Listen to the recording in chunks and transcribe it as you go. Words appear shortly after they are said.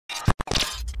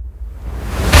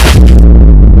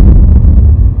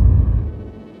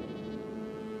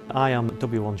I am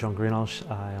W1 John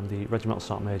Greenhalgh. I am the Regimental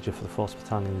Sergeant Major for the 4th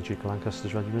Battalion in the Duke of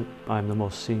Lancaster's Regiment. I am the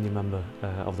most senior member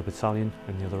of the battalion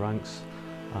in the other ranks.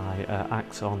 I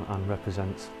act on and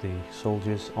represent the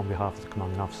soldiers on behalf of the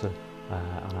commanding officer,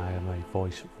 and I am a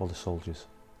voice for the soldiers.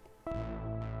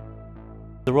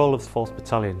 The role of the 4th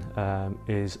Battalion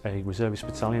is a reservist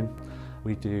battalion.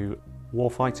 We do war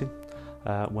fighting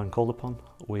when called upon.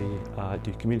 We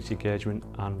do community engagement,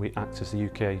 and we act as the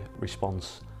UK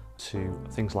response to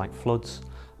things like floods,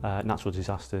 natural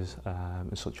disasters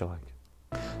and such alike.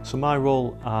 So my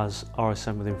role as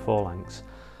RSM within Phalanx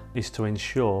is to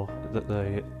ensure that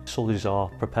the soldiers are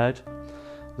prepared,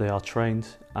 they are trained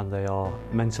and they are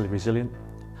mentally resilient,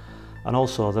 and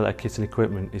also that their kit and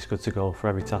equipment is good to go for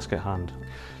every task at hand.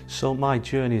 So my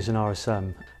journey as an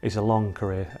RSM is a long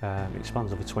career. It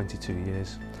spans over 22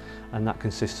 years, and that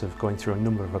consists of going through a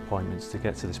number of appointments to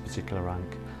get to this particular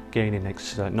rank, gaining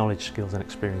knowledge, skills and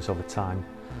experience over time,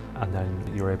 and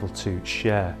then you're able to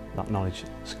share that knowledge,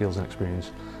 skills and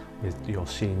experience with your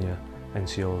senior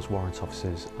NCOs, warrant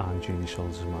officers and junior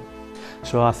soldiers as well.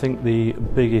 So I think the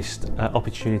biggest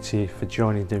opportunity for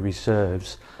joining the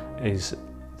reserves is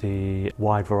the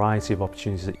wide variety of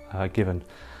opportunities that are given.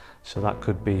 So that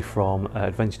could be from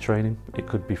adventure training, it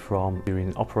could be from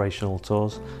doing operational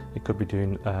tours, it could be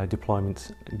doing deploying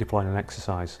an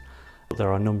exercise. There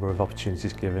are a number of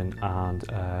opportunities given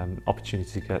and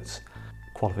opportunity to get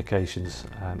qualifications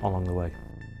along the way.